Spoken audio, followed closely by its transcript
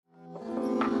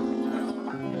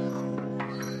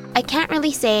I can't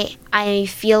really say I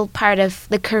feel part of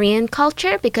the Korean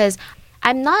culture because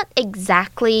I'm not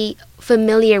exactly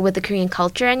familiar with the Korean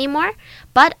culture anymore,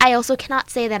 but I also cannot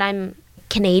say that I'm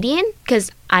Canadian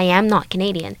because I am not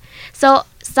Canadian. So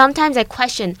sometimes I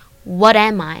question, what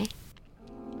am I?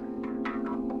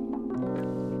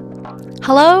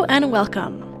 Hello and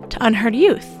welcome to Unheard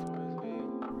Youth.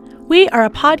 We are a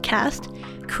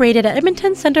podcast created at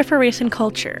Edmonton Centre for Race and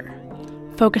Culture,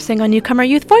 focusing on newcomer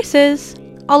youth voices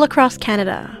all across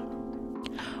Canada.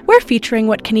 We're featuring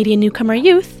what Canadian newcomer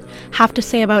youth have to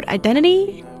say about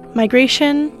identity,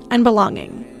 migration, and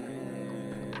belonging.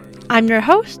 I'm your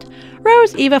host,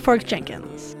 Rose Eva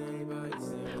Forks-Jenkins.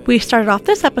 We started off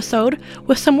this episode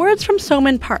with some words from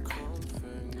Somin Park.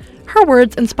 Her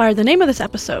words inspired the name of this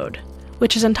episode,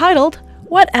 which is entitled,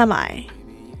 What Am I?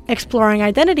 Exploring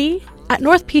Identity at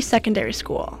North Peace Secondary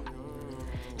School.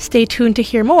 Stay tuned to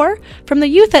hear more from the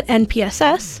youth at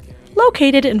NPSS,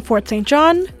 located in Fort St.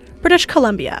 John, British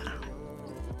Columbia.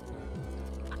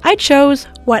 I chose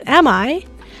What Am I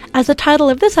as the title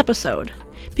of this episode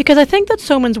because I think that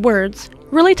Somin's words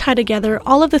really tie together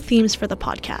all of the themes for the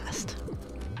podcast.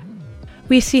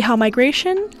 We see how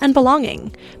migration and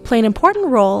belonging play an important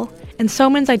role in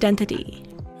Somin's identity.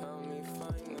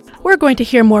 We're going to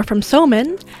hear more from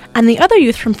Somin and the other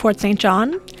youth from Fort St.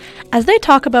 John as they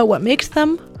talk about what makes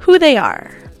them who they are.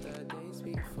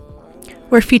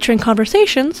 We're featuring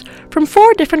conversations from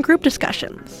 4 different group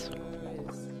discussions.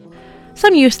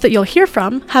 Some youths that you'll hear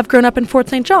from have grown up in Fort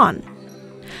St. John,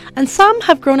 and some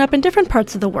have grown up in different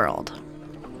parts of the world.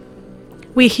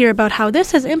 We hear about how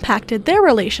this has impacted their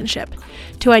relationship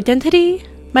to identity,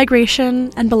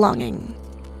 migration, and belonging.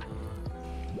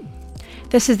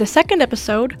 This is the second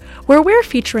episode where we're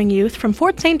featuring youth from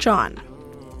Fort St. John.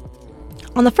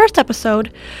 On the first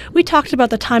episode, we talked about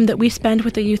the time that we spend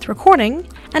with the youth recording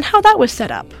and how that was set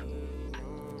up.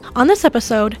 On this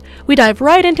episode, we dive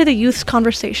right into the youth's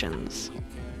conversations.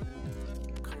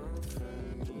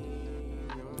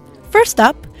 First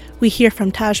up, we hear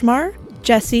from Tajmar,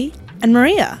 Jesse, and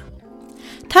Maria.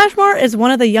 Tajmar is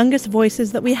one of the youngest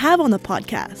voices that we have on the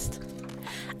podcast.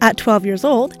 At 12 years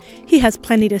old, he has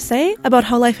plenty to say about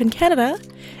how life in Canada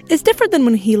is different than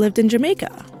when he lived in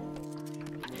Jamaica.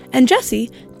 And Jesse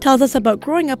tells us about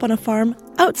growing up on a farm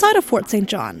outside of Fort St.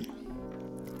 John.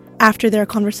 After their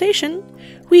conversation,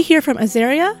 we hear from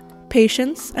Azaria,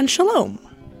 Patience, and Shalom.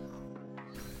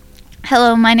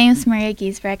 Hello, my name is Maria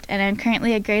Giesbrecht, and I'm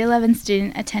currently a grade 11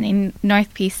 student attending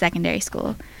North Peace Secondary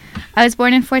School. I was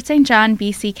born in Fort St. John,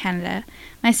 BC, Canada.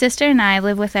 My sister and I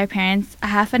live with our parents a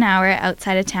half an hour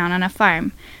outside of town on a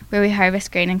farm, where we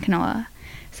harvest grain and canola.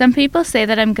 Some people say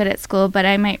that I'm good at school, but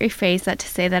I might rephrase that to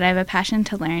say that I have a passion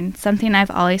to learn, something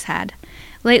I've always had.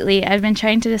 Lately, I've been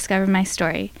trying to discover my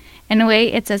story. In a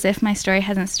way, it's as if my story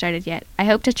hasn't started yet. I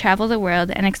hope to travel the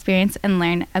world and experience and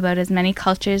learn about as many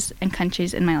cultures and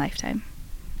countries in my lifetime.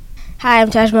 Hi, I'm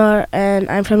Tajmar, and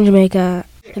I'm from Jamaica.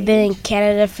 I've been in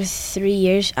Canada for 3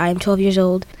 years. I'm 12 years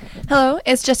old. Hello,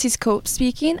 it's Jessie Cope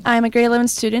speaking. I'm a grade 11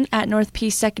 student at North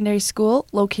Peace Secondary School,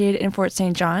 located in Fort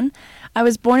St. John. I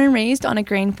was born and raised on a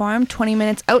grain farm 20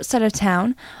 minutes outside of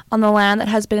town on the land that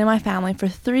has been in my family for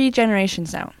 3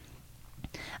 generations now.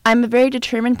 I'm a very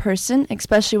determined person,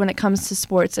 especially when it comes to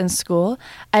sports and school.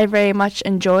 I very much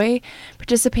enjoy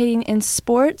participating in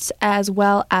sports as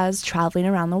well as traveling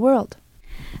around the world.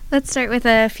 Let's start with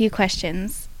a few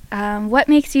questions. What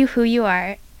makes you who you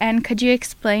are, and could you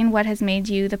explain what has made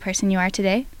you the person you are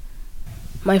today?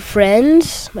 My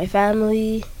friends, my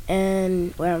family,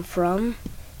 and where I'm from,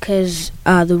 because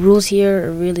the rules here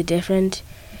are really different,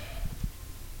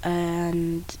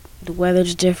 and the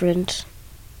weather's different,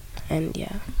 and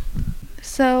yeah.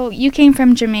 So, you came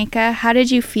from Jamaica. How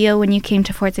did you feel when you came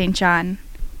to Fort St. John?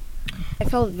 I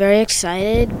felt very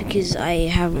excited because I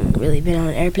haven't really been on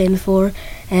an airplane before,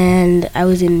 and I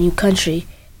was in a new country.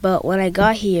 But when I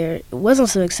got here, it wasn't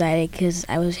so exciting because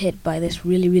I was hit by this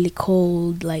really, really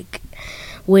cold,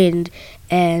 wind,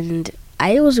 and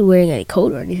I wasn't wearing any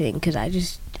coat or anything because I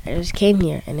just came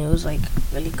here, and it was,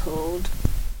 really cold.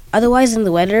 Otherwise, in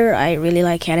the weather, I really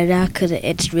like Canada because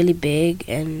it's really big,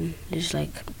 and there's,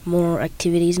 more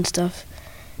activities and stuff.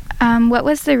 What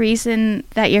was the reason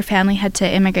that your family had to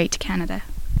immigrate to Canada?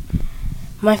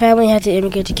 My family had to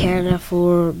immigrate to Canada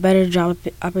for better job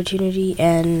opportunity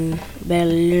and better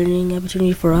learning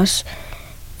opportunity for us.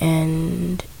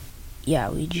 And yeah,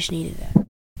 we just needed that.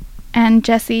 And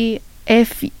Jesse,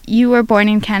 if you were born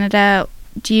in Canada,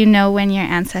 do you know when your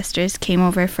ancestors came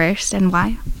over first and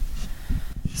why?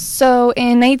 So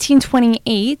in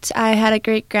 1928, I had a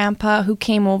great-grandpa who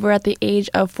came over at the age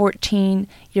of 14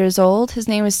 years old. His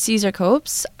name was Caesar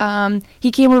Copes.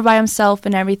 He came over by himself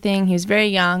and everything. He was very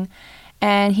young,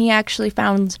 and he actually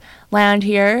found land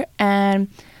here and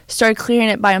started clearing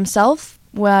it by himself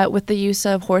with the use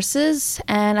of horses.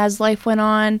 And as life went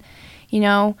on,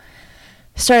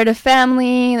 started a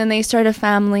family, and then they started a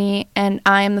family, and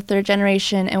I am the third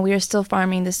generation, and we are still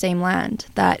farming the same land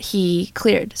that he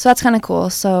cleared. So that's kind of cool.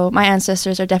 So my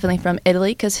ancestors are definitely from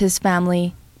Italy because his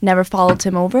family never followed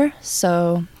him over.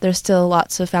 So there's still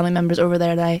lots of family members over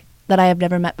there that I have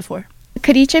never met before.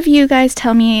 Could each of you guys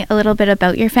tell me a little bit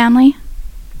about your family?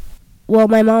 Well,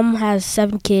 my mom has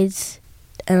 7 kids,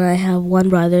 and I have 1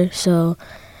 brother, so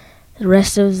the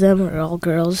rest of them are all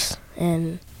girls,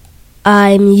 and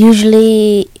I'm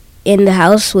usually in the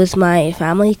house with my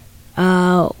family.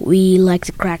 We like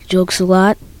to crack jokes a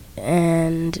lot,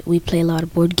 and we play a lot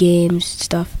of board games and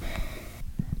stuff.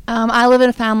 I live in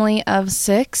a family of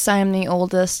 6. I am the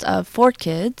oldest of 4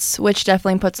 kids, which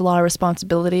definitely puts a lot of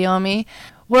responsibility on me.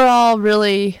 We're all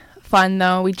really fun,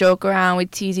 though. We joke around, we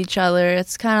tease each other.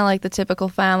 It's kind of like the typical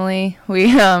family. We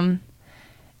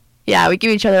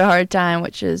give each other a hard time,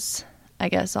 which is, I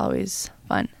guess, always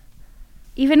fun.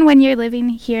 Even when you're living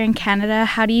here in Canada,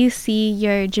 how do you see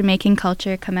your Jamaican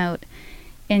culture come out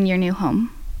in your new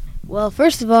home? Well,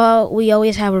 first of all, we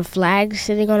always have our flags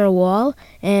sitting on our wall,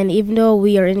 and even though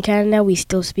we are in Canada, we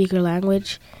still speak our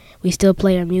language. We still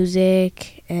play our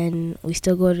music, and we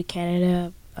still go to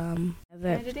Canada.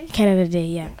 Canada Day,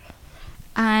 yeah.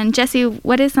 And Jessie,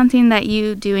 what is something that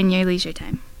you do in your leisure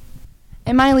time?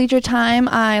 In my leisure time,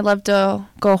 I love to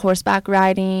go horseback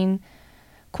riding,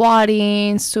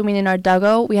 quadding, swimming in our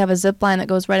dugout. We have a zip line that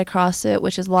goes right across it,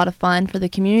 which is a lot of fun for the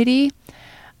community.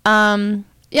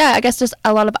 I guess just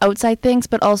a lot of outside things,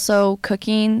 but also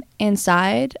cooking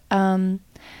inside.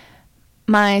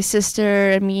 My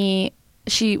sister and me,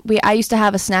 I used to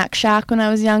have a snack shack when I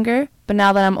was younger, but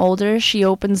now that I'm older, she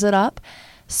opens it up.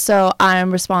 So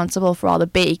I'm responsible for all the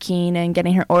baking and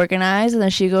getting her organized, and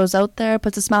then she goes out there,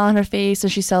 puts a smile on her face,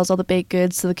 and she sells all the baked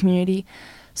goods to the community.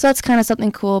 So that's kind of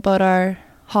something cool about our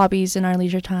hobbies in our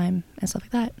leisure time and stuff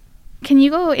like that. Can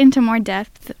you go into more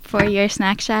depth for your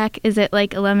snack shack? Is it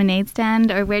like a lemonade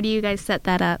stand, or where do you guys set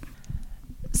that up?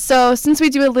 So since we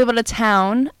do live out of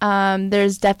town,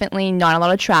 there's definitely not a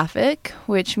lot of traffic,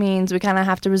 which means we kind of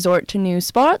have to resort to new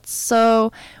spots.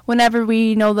 So whenever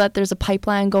we know that there's a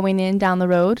pipeline going in down the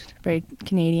road, very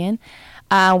Canadian,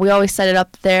 we always set it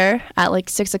up there at like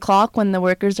 6 o'clock when the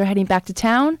workers are heading back to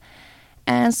town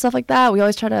and stuff like that. We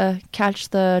always try to catch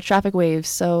the traffic waves.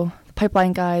 So the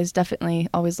pipeline guys definitely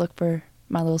always look for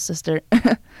my little sister.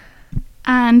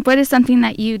 And what is something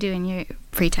that you do in your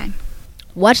free time?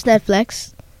 Watch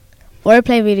Netflix, or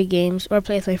play video games, or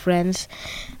play with my friends.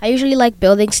 I usually like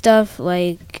building stuff,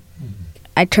 like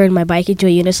I turned my bike into a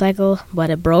unicycle, but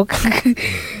it broke.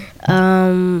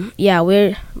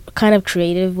 We're kind of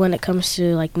creative when it comes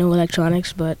to like no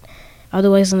electronics, but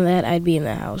otherwise than that, I'd be in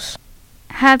the house.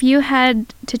 Have you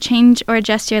had to change or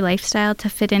adjust your lifestyle to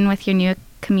fit in with your new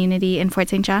community in Fort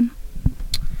St. John?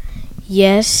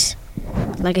 Yes.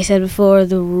 Like I said before,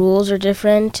 the rules are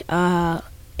different.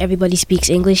 Everybody speaks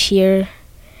English here,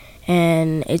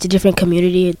 and it's a different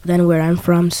community than where I'm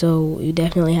from, so we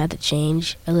definitely had to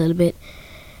change a little bit.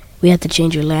 We had to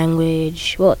change your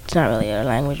language. Well, it's not really our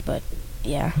language, but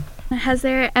yeah. Has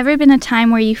there ever been a time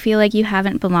where you feel like you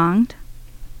haven't belonged?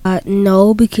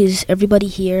 No, because everybody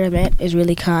here I met is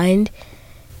really kind.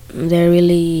 They're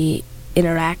really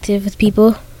interactive with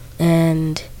people,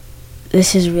 and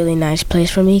this is a really nice place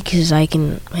for me because I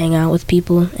can hang out with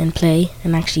people and play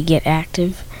and actually get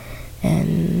active.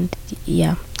 And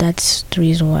yeah, that's the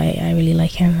reason why I really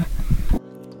like Canada.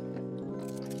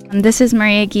 This is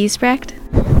Maria Giesbrecht.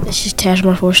 This is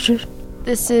Tashmar Forster.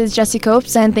 This is Jessie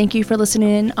Copes, and thank you for listening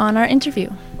in on our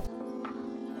interview.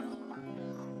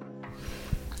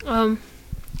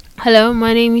 Hello,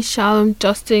 my name is Shalom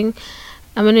Justin.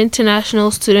 I'm an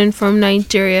international student from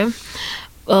Nigeria.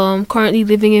 Currently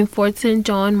living in Fort St.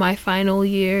 John, my final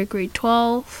year, grade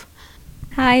 12.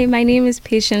 Hi, my name is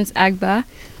Patience Agba.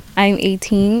 I'm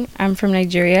 18. I'm from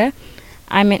Nigeria.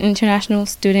 I'm an international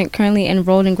student currently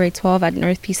enrolled in grade 12 at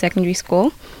North Peace Secondary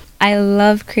School. I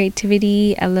love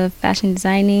creativity. I love fashion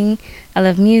designing. I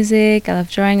love music. I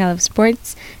love drawing. I love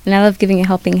sports. And I love giving a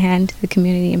helping hand to the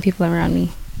community and people around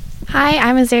me. Hi,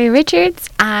 I'm Azari Richards.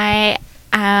 I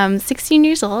am 16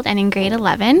 years old and in grade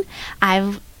 11.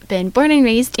 I've been born and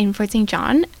raised in Fort St.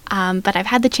 John, but I've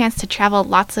had the chance to travel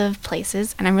lots of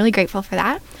places, and I'm really grateful for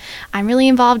that. I'm really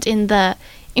involved in the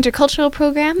intercultural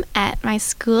program at my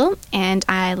school, and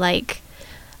I like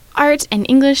art and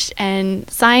English and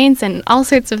science and all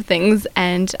sorts of things,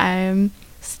 and I'm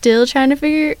still trying to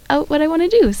figure out what I want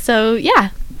to do. So, yeah.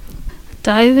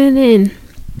 Diving in,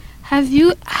 have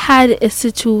you had a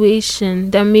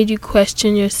situation that made you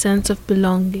question your sense of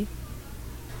belonging?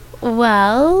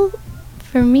 Well,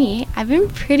 for me, I've been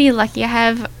pretty lucky. I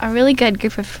have a really good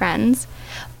group of friends,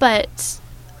 but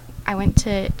I went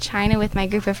to China with my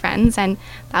group of friends, and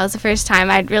that was the first time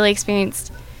I'd really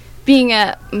experienced being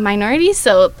a minority.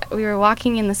 So we were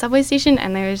walking in the subway station,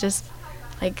 and there was just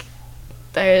like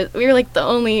we were like the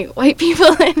only white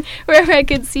people in wherever I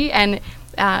could see, and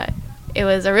it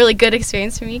was a really good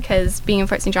experience for me because being in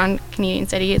Fort St. John, Canadian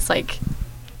City, it's like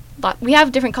we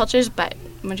have different cultures, but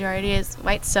majority is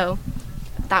white, so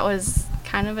that was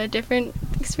kind of a different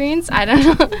experience. I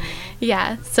don't know.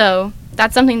 Yeah, so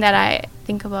that's something that I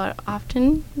think about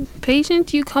often.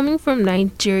 Patient, you coming from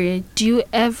Nigeria, do you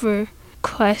ever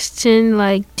question,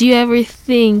 do you ever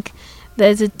think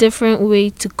there's a different way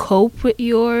to cope with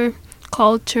your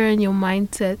culture and your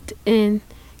mindset in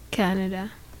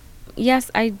Canada?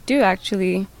 Yes, I do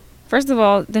actually. First of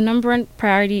all, the number one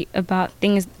priority about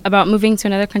moving to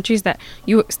another country is that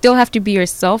you still have to be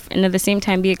yourself and at the same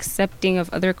time be accepting of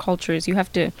other cultures. You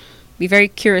have to be very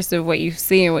curious of what you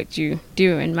see and what you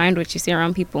do and mind what you see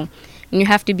around people. And you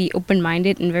have to be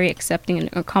open-minded and very accepting and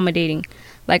accommodating.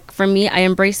 Like for me, I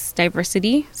embrace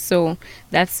diversity, so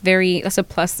that's a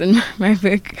plus in my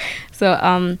book. So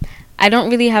I don't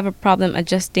really have a problem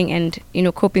adjusting and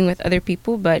coping with other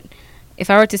people, but if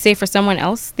I were to say for someone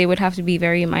else, they would have to be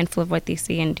very mindful of what they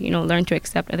say and, learn to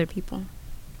accept other people.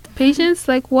 Patience,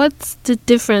 what's the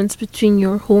difference between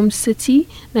your home city,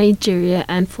 Nigeria,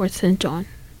 and Fort St. John?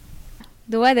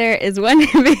 The weather is one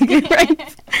big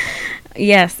difference.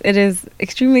 Yes, it is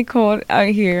extremely cold out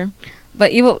here,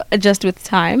 but you will adjust with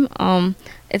time.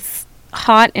 It's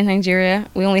hot in Nigeria.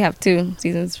 We only have 2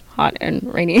 seasons, hot and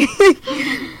rainy.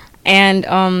 And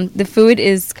the food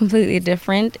is completely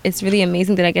different. It's really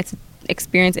amazing that I get to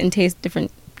experience and taste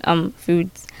different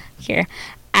foods here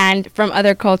and from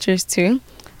other cultures too.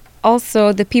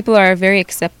 Also, the people are very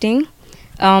accepting.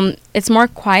 It's more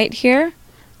quiet here.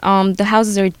 The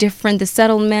houses are different, the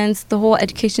settlements, the whole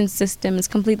education system is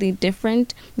completely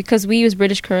different because we use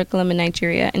British curriculum in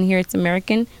Nigeria and here it's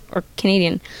American or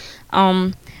Canadian.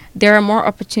 There are more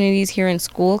opportunities here in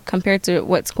school compared to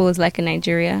what school is like in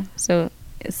Nigeria. So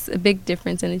it's a big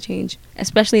difference and a change,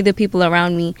 especially the people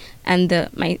around me and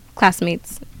my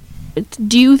classmates.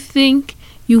 Do you think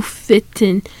you fit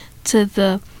into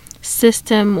the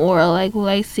system or will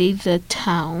I say the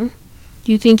town?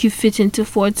 Do you think you fit into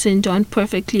Fort St. John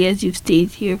perfectly as you've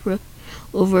stayed here for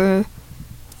over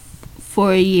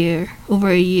a year?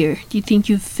 Do you think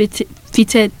you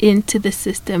fitted into the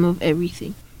system of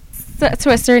everything? So, to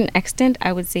a certain extent,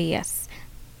 I would say yes.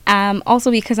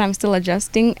 Also because I'm still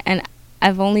adjusting and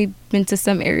I've only been to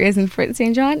some areas in Fort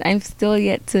St. John. I'm still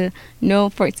yet to know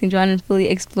Fort St. John and fully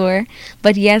explore.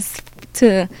 But yes,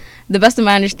 to the best of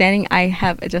my understanding, I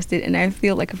have adjusted and I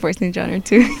feel like a Fort St. Johner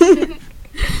too.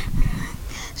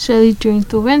 Especially during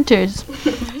the winters.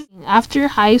 After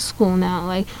high school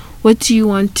now, what do you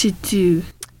want to do?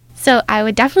 So I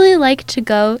would definitely like to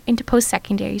go into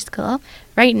post-secondary school.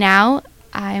 Right now,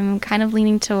 I'm kind of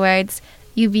leaning towards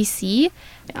UBC.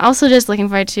 Also just looking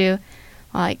forward to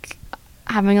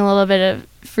having a little bit of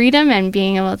freedom and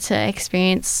being able to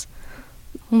experience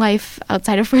life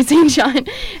outside of Fort St. John.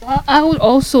 I would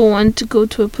also want to go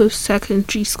to a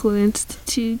post-secondary school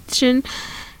institution.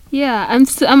 Yeah,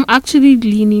 I'm actually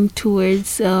leaning towards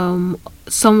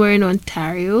somewhere in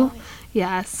Ontario.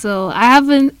 Yeah, so I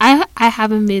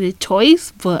haven't made a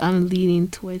choice, but I'm leaning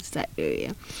towards that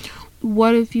area.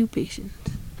 What have you, Patient?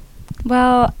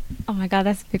 Well, oh my God,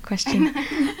 that's a big question.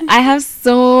 I have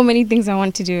so many things I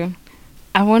want to do.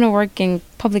 I want to work in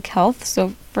public health,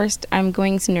 so first I'm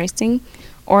going to nursing,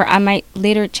 or I might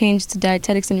later change to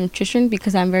dietetics and nutrition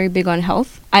because I'm very big on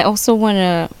health. I also want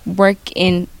to work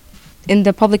in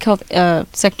the public health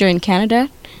sector in Canada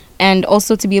and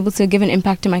also to be able to give an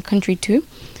impact to my country too.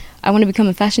 I want to become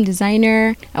a fashion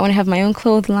designer. I want to have my own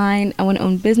clothes line. I want to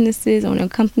own businesses. I want to own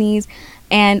companies.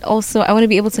 And also I want to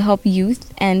be able to help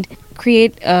youth and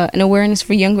create an awareness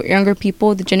for younger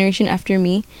people, the generation after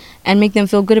me, and make them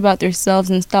feel good about themselves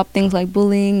and stop things like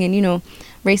bullying and,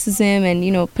 racism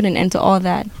and, put an end to all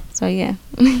that. So, yeah.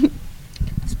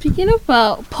 Speaking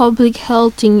about public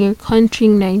health in your country,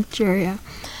 Nigeria,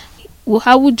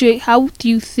 how do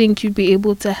you think you'd be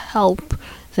able to help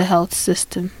the health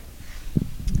system?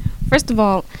 First of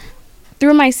all,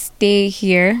 through my stay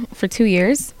here for 2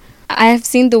 years, I have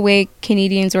seen the way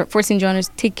Canadians or Fort St. Johners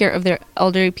take care of their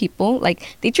elderly people.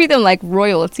 Like, they treat them like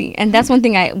royalty. And that's one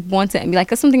thing I want to emulate.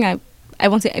 That's something I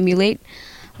want to emulate.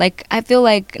 Like, I feel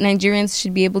like Nigerians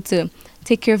should be able to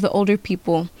take care of the older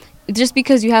people. Just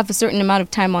because you have a certain amount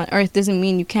of time on earth doesn't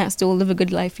mean you can't still live a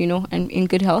good life, you know, and in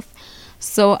good health.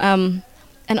 So, and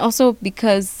also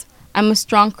because I'm a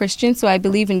strong Christian, so I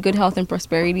believe in good health and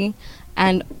prosperity.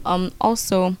 And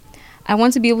also, I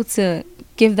want to be able to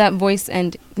give that voice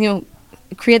and, you know,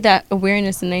 create that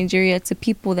awareness in Nigeria to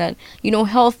people that, you know,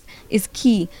 health is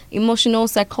key. Emotional,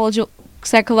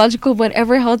 psychological,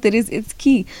 whatever health it is, it's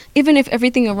key. Even if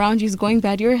everything around you is going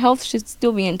bad, your health should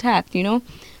still be intact, you know?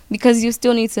 Because you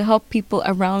still need to help people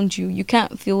around you. You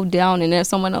can't feel down, and if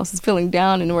someone else is feeling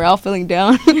down and we're all feeling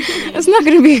down, it's not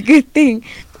going to be a good thing.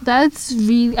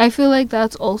 I feel like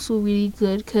that's also really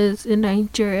good, because in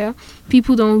Nigeria,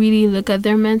 people don't really look at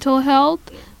their mental health.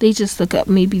 They just look at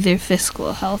maybe their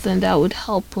physical health, and that would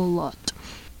help a lot.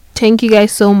 Thank you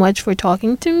guys so much for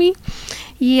talking to me.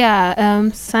 Yeah,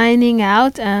 signing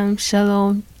out.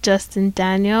 Shalom, Justin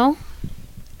Daniel.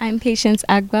 I'm Patience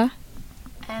Agba.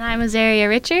 And I'm Azaria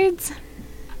Richards.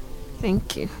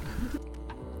 Thank you.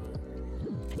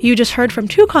 You just heard from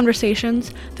 2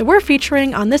 conversations that we're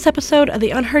featuring on this episode of the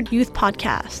Unheard Youth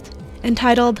podcast,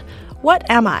 entitled, What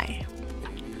Am I?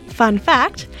 Fun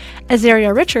fact,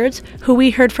 Azaria Richards, who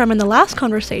we heard from in the last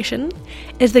conversation,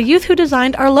 is the youth who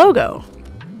designed our logo.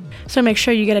 So make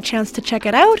sure you get a chance to check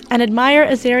it out and admire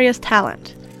Azaria's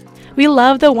talent. We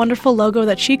love the wonderful logo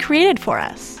that she created for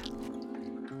us.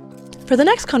 For the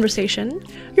next conversation,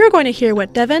 you're going to hear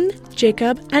what Devin,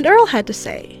 Jacob, and Earl had to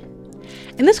say.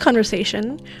 In this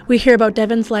conversation, we hear about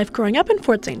Devin's life growing up in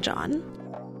Fort St. John.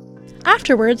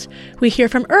 Afterwards, we hear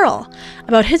from Earl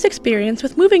about his experience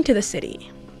with moving to the city.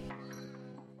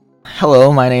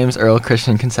 Hello, my name is Earl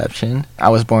Christian Conception. I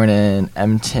was born in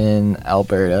Edmonton,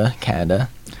 Alberta, Canada.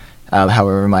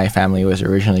 However, my family was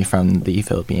originally from the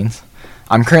Philippines.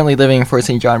 I'm currently living in Fort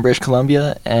St. John, British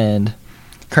Columbia, and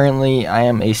currently I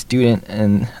am a student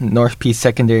in North Peace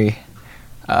Secondary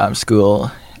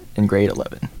School in grade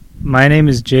 11. My name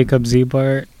is Jacob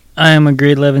Zebart. I am a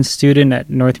grade 11 student at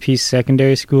North Peace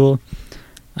Secondary School.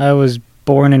 I was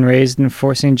born and raised in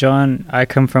Fort St. John. I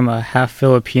come from a half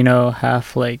Filipino,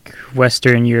 half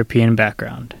Western European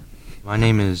background. My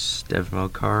name is Dev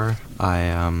Melkar.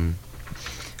 I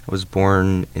was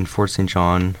born in Fort St.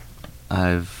 John.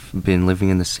 I've been living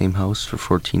in the same house for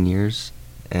 14 years,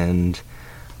 and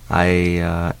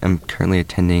I am currently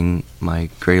attending my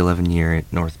grade 11 year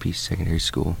at North Peace Secondary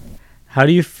School. How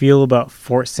do you feel about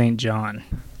Fort St. John?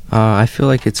 I feel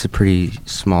like it's a pretty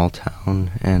small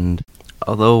town, and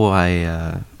although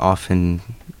I often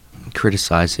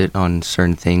criticize it on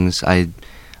certain things, I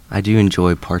do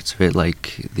enjoy parts of it,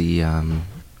 like the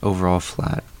overall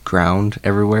flat ground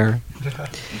everywhere.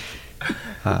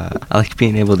 I like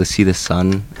being able to see the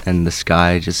sun and the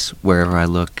sky just wherever I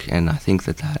look, and I think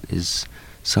that is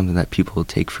something that people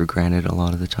take for granted a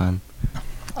lot of the time.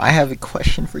 I have a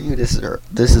question for you. This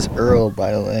is Earl,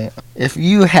 by the way. If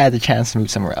you had the chance to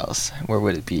move somewhere else, where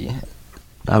would it be?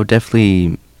 I would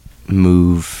definitely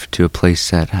move to a place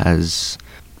that has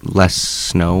less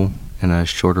snow and a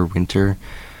shorter winter,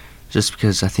 just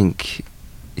because I think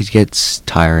it gets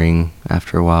tiring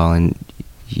after a while, and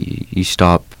you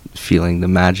stop feeling the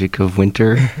magic of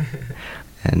winter.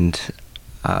 And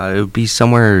it would be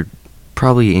somewhere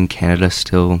probably in Canada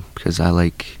still, because I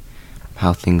like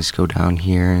how things go down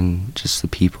here and just the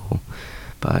people.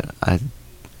 But I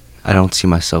don't see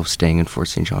myself staying in Fort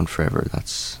St. John forever.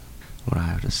 That's what I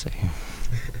have to say.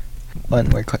 One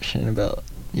more question about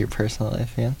your personal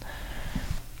life, Ian.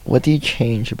 What do you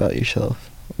change about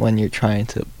yourself when you're trying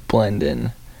to blend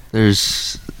in?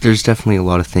 There's definitely a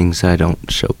lot of things that I don't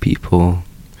show people,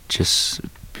 just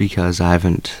because I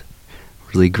haven't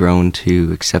really grown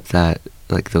to accept that,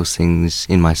 like, those things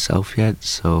in myself yet.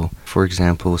 So, for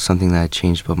example, something that I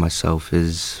changed about myself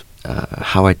is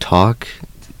how I talk.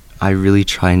 I really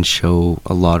try and show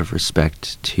a lot of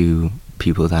respect to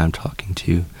people that I'm talking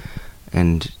to,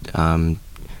 and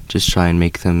just try and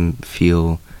make them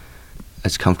feel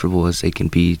as comfortable as they can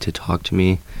be to talk to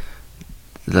me.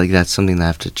 Like, that's something that I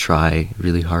have to try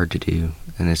really hard to do,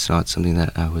 and it's not something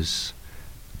that I was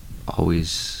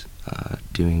always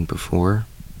doing before.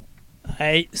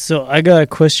 So I got a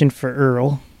question for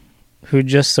Earl, who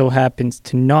just so happens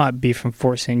to not be from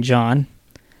Fort St. John.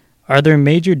 Are there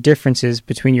major differences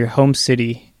between your home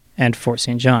city and Fort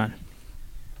St. John?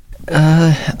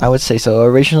 I would say so.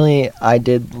 Originally, I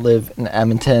did live in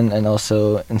Edmonton and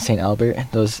also in St. Albert.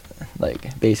 Those are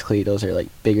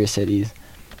bigger cities,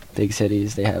 big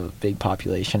cities. They have a big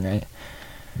population, right?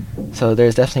 So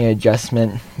there's definitely an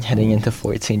adjustment heading into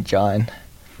Fort St. John.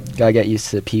 Gotta get used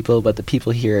to the people, but the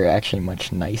people here are actually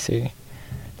much nicer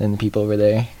than the people over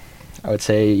there. I would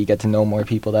say you get to know more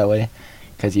people that way,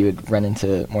 because you would run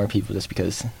into more people just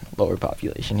because lower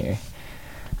population here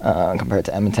compared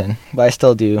to Edmonton. But I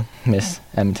still do miss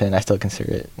Edmonton. I still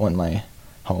consider it one of my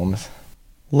homes.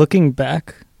 Looking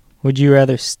back, would you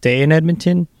rather stay in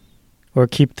Edmonton or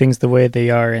keep things the way they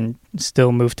are and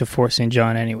still move to Fort St.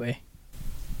 John anyway?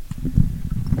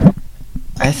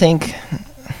 I think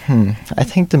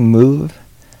the move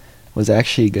was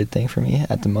actually a good thing for me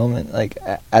at the moment. Like,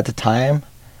 at the time,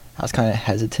 I was kind of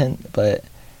hesitant, but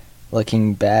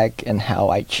looking back and how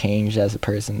I changed as a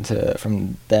person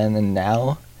from then and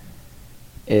now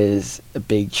is a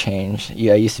big change.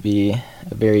 Yeah, I used to be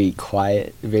a very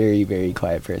quiet, very, very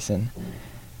quiet person.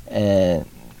 And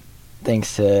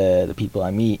thanks to the people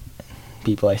I meet,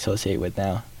 people I associate with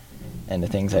now, and the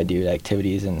things I do, the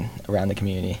activities and around the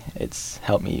community, it's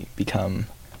helped me become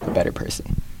a better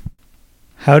person.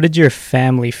 How did your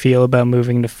family feel about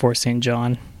moving to Fort St.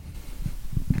 John?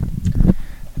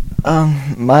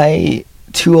 My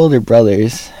two older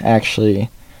brothers, actually,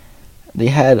 they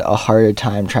had a harder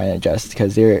time trying to adjust,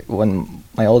 because when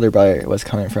my older brother was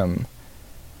coming from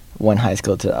one high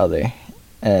school to the other,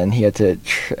 and he had to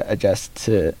adjust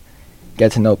to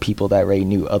get to know people that already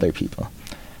knew other people.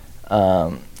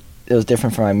 It was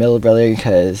different for my middle brother,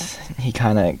 because he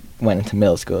kind of went into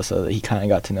middle school, so he kind of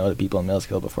got to know the people in middle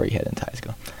school before he headed into high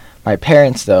school. My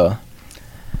parents, though,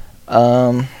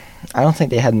 I don't think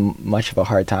they had much of a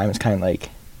hard time. It's kind of like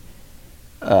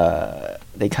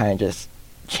they kind of just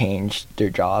changed their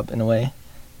job in a way,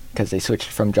 because they switched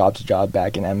from job to job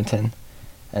back in Edmonton,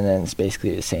 and then it's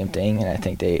basically the same thing, and I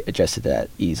think they adjusted that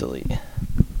easily.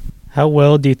 How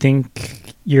well do you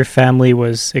think your family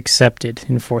was accepted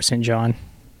in Fort St. John?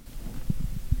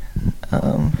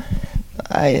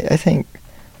 I think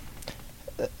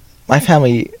my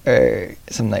family are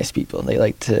some nice people. They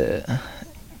like to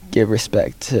give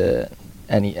respect to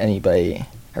anybody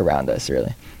around us,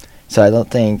 really. So I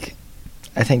think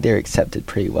they're accepted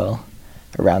pretty well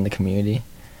around the community.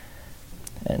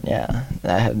 And yeah,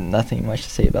 I have nothing much to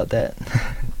say about that.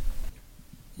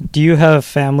 Do you have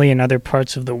family in other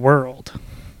parts of the world?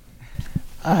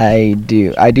 I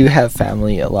do. I do have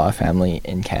family, a lot of family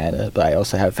in Canada, but I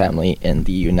also have family in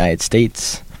the United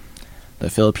States, the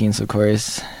Philippines, of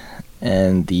course,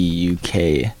 and the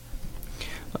UK.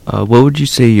 What would you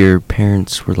say your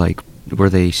parents were like?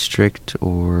 Were they strict,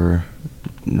 or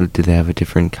did they have a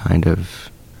different kind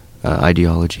of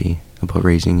ideology about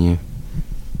raising you?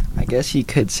 I guess you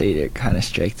could say they're kind of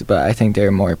strict, but I think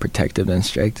they're more protective than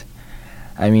strict.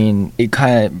 I mean, it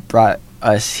kind of brought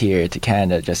us here to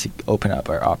Canada just to open up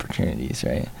our opportunities,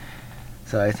 right?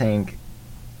 So I think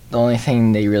the only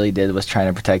thing they really did was trying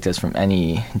to protect us from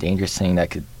any dangerous thing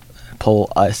that could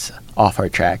pull us off our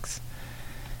tracks,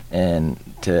 and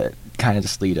to kind of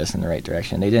just lead us in the right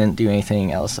direction. They didn't do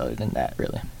anything else other than that,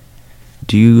 really.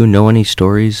 Do you know any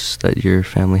stories that your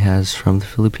family has from the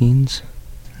Philippines?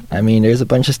 I mean, there's a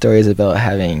bunch of stories about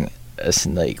having us,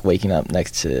 like, waking up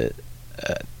next to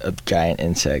a giant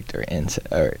insect or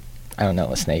I don't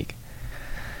know, a snake.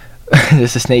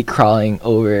 There's a snake crawling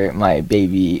over my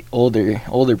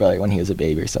older brother when he was a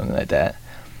baby or something like that.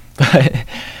 But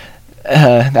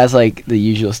that's like the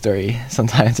usual story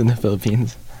sometimes in the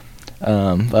Philippines.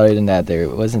 But other than that, there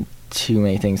wasn't too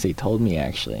many things they told me,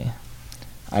 actually.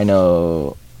 I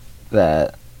know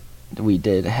that we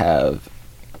did have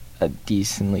a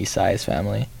decently sized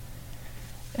family,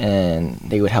 and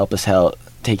they would help us out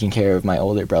taking care of my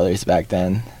older brothers back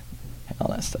then and all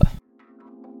that stuff.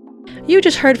 You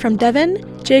just heard from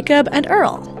Devin, Jacob, and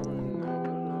Earl.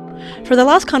 For the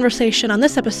last conversation on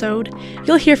this episode,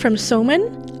 you'll hear from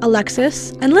Soman,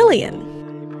 Alexis, and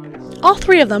Lillian. All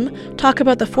three of them talk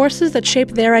about the forces that shape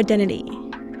their identity.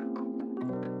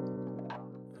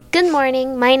 Good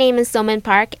morning, my name is Soman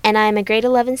Park, and I am a grade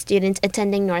 11 student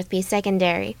attending North Peace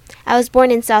Secondary. I was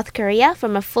born in South Korea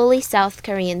from a fully South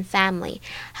Korean family.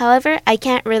 However, I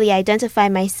can't really identify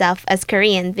myself as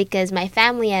Korean because my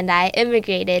family and I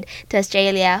immigrated to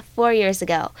Australia 4 years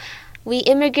ago. We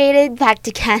immigrated back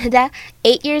to Canada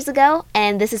 8 years ago,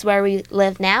 and this is where we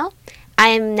live now. I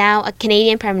am now a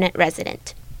Canadian permanent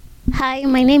resident. Hi,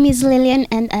 my name is Lillian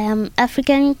and I am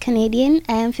African Canadian.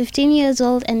 I am 15 years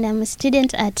old and I'm a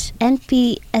student at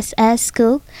NPSS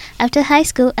school. After high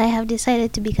school, I have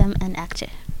decided to become an actor.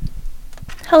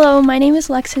 Hello, my name is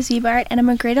Alexis Ebart and I'm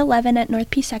a grade 11 at North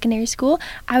Peace Secondary School.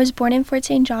 I was born in Fort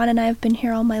St. John and I have been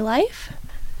here all my life.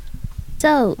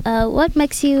 So, what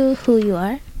makes you who you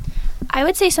are? I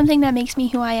would say something that makes me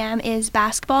who I am is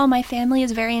basketball. My family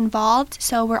is very involved,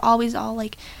 so we're always all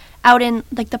like out in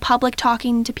like the public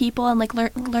talking to people and like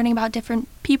learning about different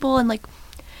people and like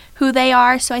who they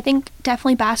are. So I think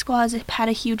definitely basketball has had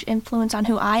a huge influence on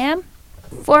who I am.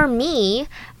 For me,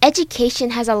 education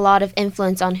has a lot of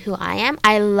influence on who I am.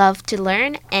 I love to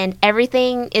learn, and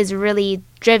everything is really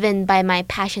driven by my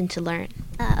passion to learn.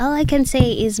 All I can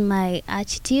say is my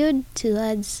attitude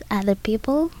towards other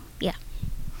people. Yeah.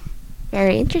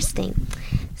 Very interesting.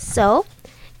 So,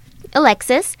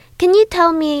 Alexis, can you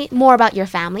tell me more about your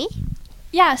family?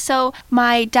 Yeah, so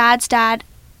my dad's dad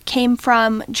came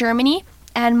from Germany,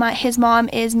 and his mom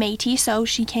is Métis, so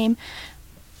she came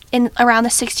in around the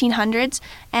 1600s.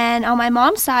 And on my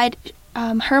mom's side,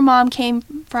 her mom came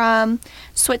from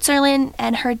Switzerland,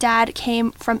 and her dad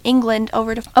came from England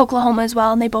over to Oklahoma as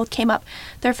well, and they both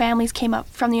their families came up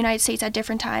from the United States at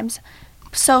different times.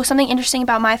 So something interesting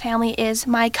about my family is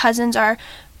my cousins are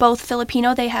both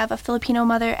Filipino. They have a Filipino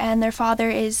mother, and their father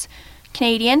is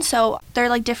Canadian, so their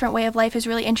like different way of life is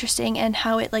really interesting and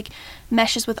how it like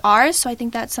meshes with ours. So I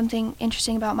think that's something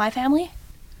interesting about my family.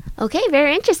 Okay,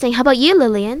 very interesting. How about you,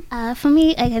 Lillian? For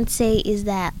me, I can say is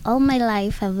that all my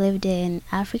life I've lived in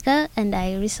Africa, and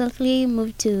I recently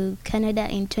moved to Canada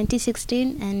in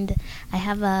 2016, and I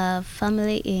have a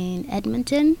family in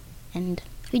Edmonton, and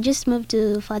we just moved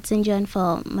to Fort St. John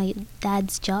for my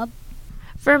dad's job.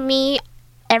 For me,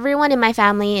 everyone in my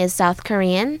family is South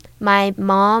Korean. My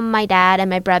mom, my dad, and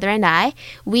my brother and I,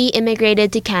 we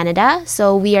immigrated to Canada,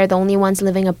 so we are the only ones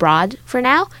living abroad for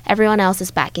now. Everyone else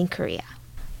is back in Korea.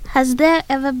 Has there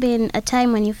ever been a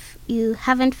time when you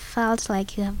haven't felt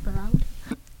like you have belonged?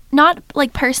 Not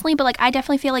like personally, but like I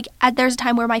definitely feel like there's a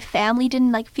time where my family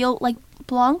didn't like feel like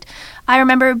belonged. I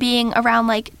remember being around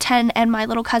like 10 and my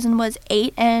little cousin was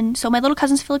 8, and so my little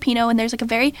cousin's Filipino, and there's like a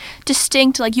very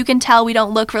distinct, like you can tell we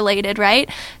don't look related, right?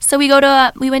 So we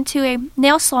went to a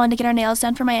nail salon to get our nails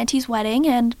done for my auntie's wedding,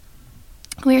 and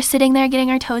we were sitting there getting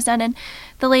our toes done, and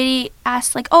the lady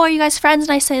asked like, "Oh, are you guys friends?"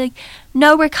 And I say like,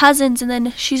 "No, we're cousins." And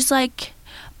then she's like,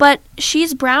 "But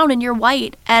she's brown and you're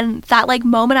white." And that like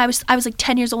moment I was like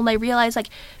 10 years old, and I realized like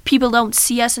people don't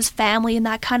see us as family, and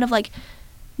that kind of like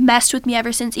messed with me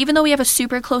ever since. Even though we have a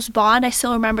super close bond, I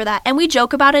still remember that. And we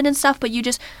joke about it and stuff, but you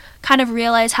just kind of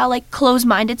realize how like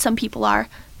close-minded some people are.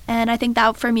 And I think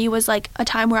that for me was like a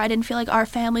time where I didn't feel like our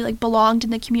family like belonged in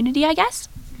the community, I guess.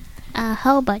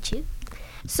 How about you?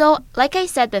 So, like I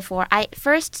said before, I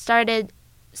first started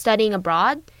studying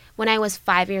abroad when I was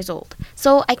 5 years old.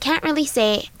 So I can't really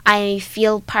say I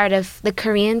feel part of the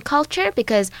Korean culture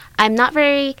because I'm not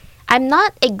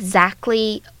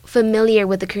exactly familiar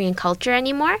with the Korean culture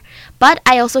anymore. But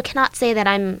I also cannot say that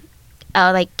I'm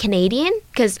like Canadian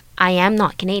because I am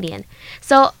not Canadian.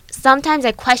 So sometimes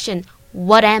I question,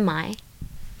 what am I?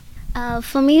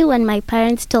 For me, when my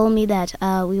parents told me that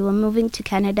we were moving to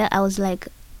Canada, I was like,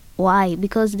 why?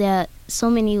 Because there are so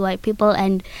many white people,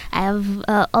 and I have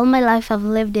all my life I've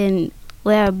lived in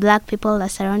where black people are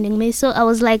surrounding me. So I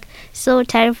was like so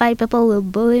terrified. People will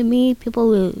bully me. People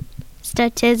will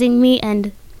start chasing me,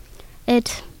 and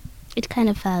it kind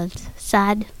of felt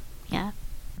sad. Yeah.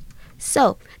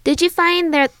 So, did you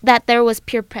find that there was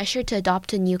peer pressure to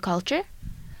adopt a new culture?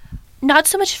 Not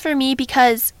so much for me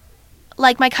because,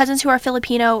 like, my cousins who are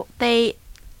Filipino, it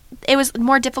was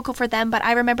more difficult for them. But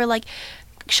I remember like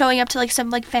showing up to like some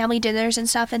like family dinners and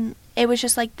stuff, and it was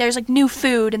just like there's like new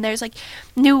food and there's like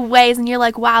new ways, and you're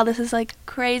like, wow, this is like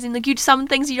crazy. And like some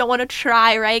things you don't want to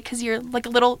try, right? Because you're like a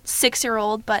little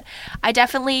 6-year-old. But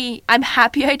I'm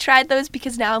happy I tried those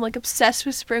because now I'm like obsessed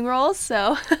with spring rolls.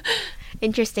 So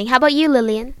interesting. How about you,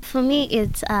 Lillian? For me,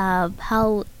 it's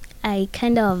how I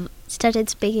kind of started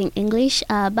speaking English.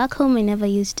 Back home, I never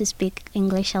used to speak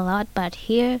English a lot, but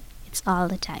here it's all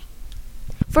the time.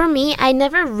 For me, I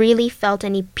never really felt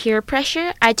any peer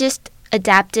pressure. I just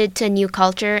adapted to a new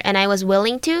culture, and I was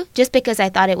willing to just because I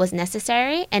thought it was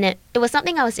necessary, and it was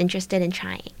something I was interested in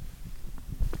trying.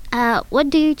 What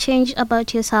do you change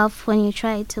about yourself when you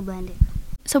try to blend in?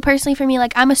 So personally for me,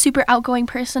 like I'm a super outgoing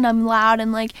person. I'm loud,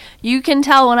 and like you can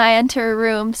tell when I enter a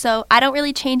room. So I don't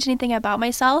really change anything about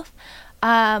myself.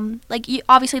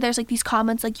 Obviously there's like these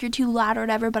comments like you're too loud or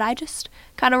whatever, but I just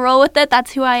kind of roll with it.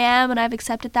 That's who I am, and I've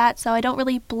accepted that, so I don't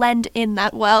really blend in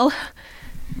that well.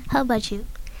 How about you?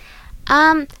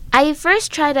 I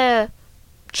first try to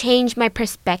change my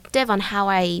perspective on how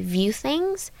I view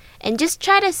things and just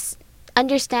try to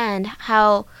understand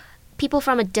how people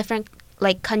from a different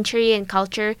like country and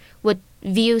culture would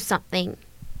view something.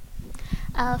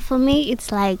 For me,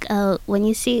 it's like when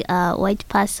you see a white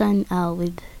person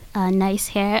with nice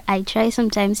hair, I try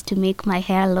sometimes to make my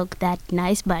hair look that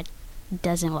nice, but it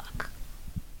doesn't work.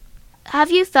 have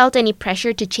you felt any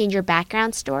pressure to change your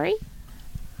background story?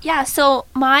 Yeah, so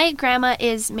my grandma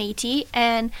is Métis,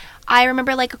 and I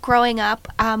remember like growing up,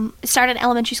 started in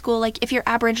elementary school, like if you're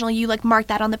Aboriginal, you like mark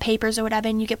that on the papers or whatever,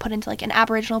 and you get put into like an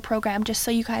Aboriginal program just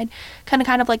so you kind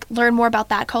of like learn more about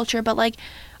that culture. But like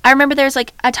I remember there's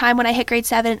like a time when I hit grade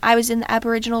 7, I was in the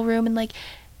Aboriginal room, and like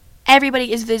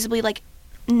everybody is visibly like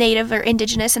Native or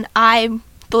Indigenous, and I'm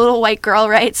the little white girl,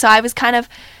 right? So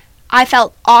I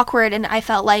felt awkward, and I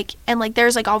felt like, and like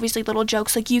there's like obviously little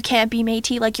jokes like you can't be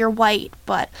Métis, like you're white.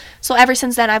 But so ever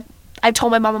since then I've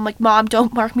told my mom, I'm like, Mom,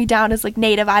 don't mark me down as like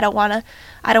Native. I don't wanna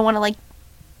like,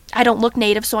 I don't look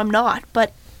Native, so I'm not.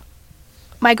 But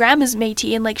my grandma's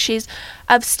Métis, and like she's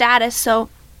of status, so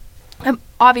I'm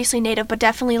obviously Native, but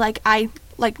definitely like I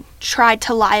like tried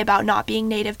to lie about not being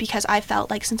Native because I felt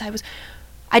like since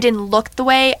I didn't look the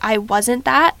way, I wasn't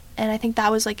that, and I think that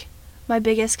was like my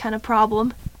biggest kind of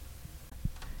problem.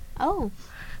 Oh,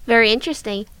 very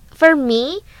interesting. For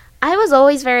me, I was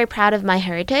always very proud of my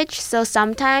heritage, so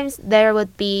sometimes there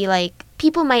would be like,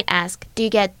 people might ask, do you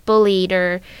get bullied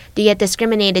or do you get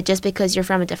discriminated just because you're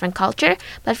from a different culture?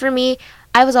 But for me,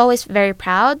 I was always very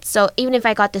proud, so even if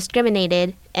I got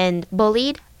discriminated and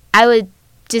bullied, I would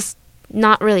just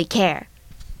not really care.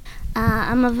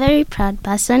 I'm a very proud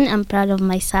person. I'm proud of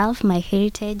myself, my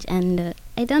heritage, and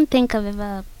I don't think I've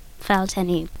ever felt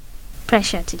any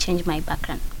pressure to change my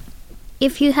background.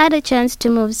 If you had a chance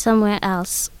to move somewhere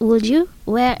else, would you?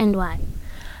 Where and why?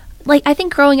 Like I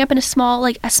think growing up in a small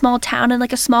town and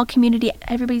like a small community,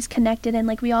 everybody's connected and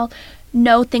like we all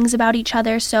know things about each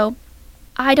other. So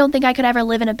I don't think I could ever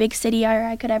live in a big city or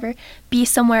I could ever be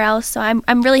somewhere else. So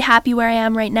I'm really happy where I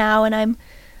am right now, and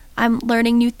I'm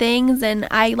learning new things, and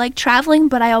I like traveling,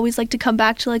 but I always like to come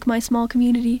back to like my small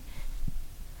community.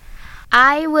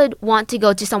 I would want to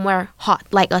go to somewhere hot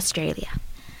like Australia.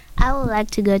 I would like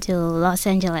to go to Los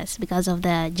Angeles because of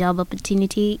the job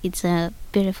opportunity. It's a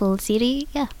beautiful city,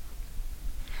 yeah.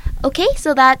 Okay,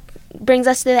 so that brings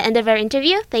us to the end of our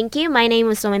interview. Thank you. My name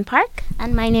is Somin Park.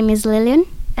 And my name is Lillian.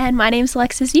 And my name is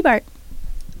Alexis Zebart.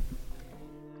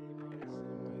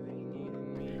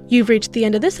 You've reached the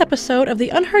end of this episode of the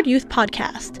Unheard Youth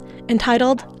podcast,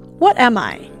 entitled What Am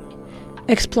I?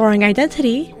 Exploring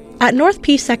Identity at North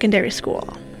Peace Secondary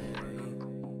School.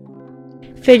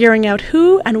 Figuring out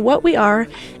who and what we are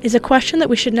is a question that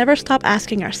we should never stop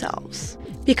asking ourselves,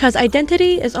 because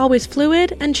identity is always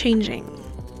fluid and changing.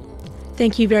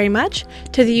 Thank you very much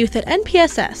to the youth at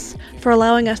NPSS for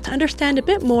allowing us to understand a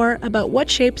bit more about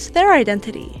what shapes their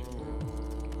identity.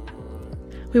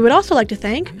 We would also like to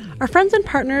thank our friends and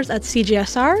partners at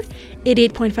CJSR,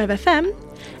 88.5 FM,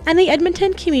 and the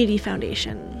Edmonton Community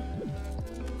Foundation.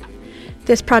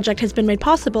 This project has been made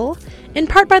possible in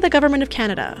part by the Government of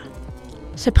Canada.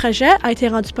 Ce projet a été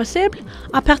rendu possible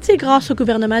en partie grâce au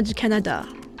gouvernement du Canada.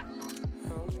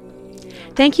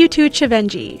 Thank you to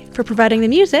Chivenji for providing the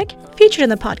music featured in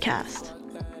the podcast.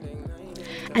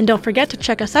 And don't forget to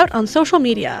check us out on social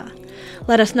media.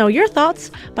 Let us know your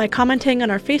thoughts by commenting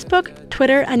on our Facebook,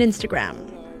 Twitter, and Instagram.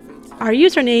 Our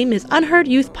username is Unheard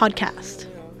Youth Podcast.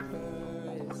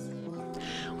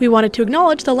 We wanted to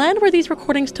acknowledge the land where these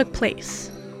recordings took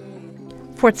place.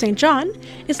 Fort St. John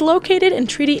is located in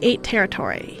Treaty 8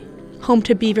 territory, home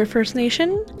to Beaver First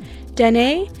Nation,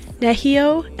 Dene,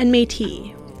 Nehio, and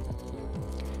Métis.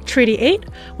 Treaty 8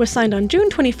 was signed on June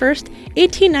 21st,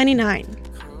 1899.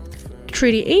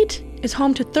 Treaty 8 is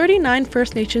home to 39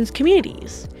 First Nations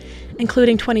communities,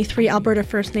 including 23 Alberta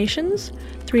First Nations,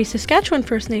 3 Saskatchewan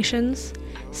First Nations,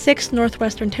 6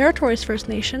 Northwestern Territories First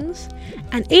Nations,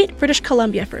 and 8 British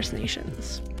Columbia First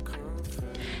Nations.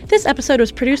 This episode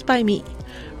was produced by me,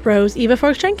 Rose Eva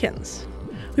Fox-Jenkins.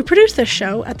 We produce this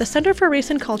show at the Centre for Race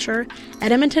and Culture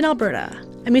at Edmonton, Alberta,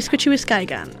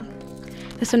 Amiskwaciwâskahikan.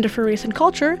 The Centre for Race and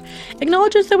Culture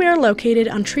acknowledges that we are located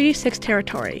on Treaty 6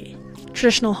 territory,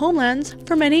 traditional homelands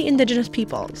for many Indigenous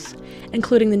peoples,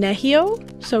 including the Nehio,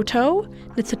 Saulteaux,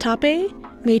 Niitsitapi,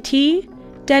 Métis,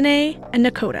 Dene, and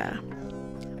Nakota.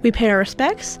 We pay our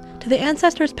respects to the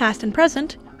ancestors past and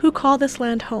present who call this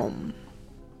land home.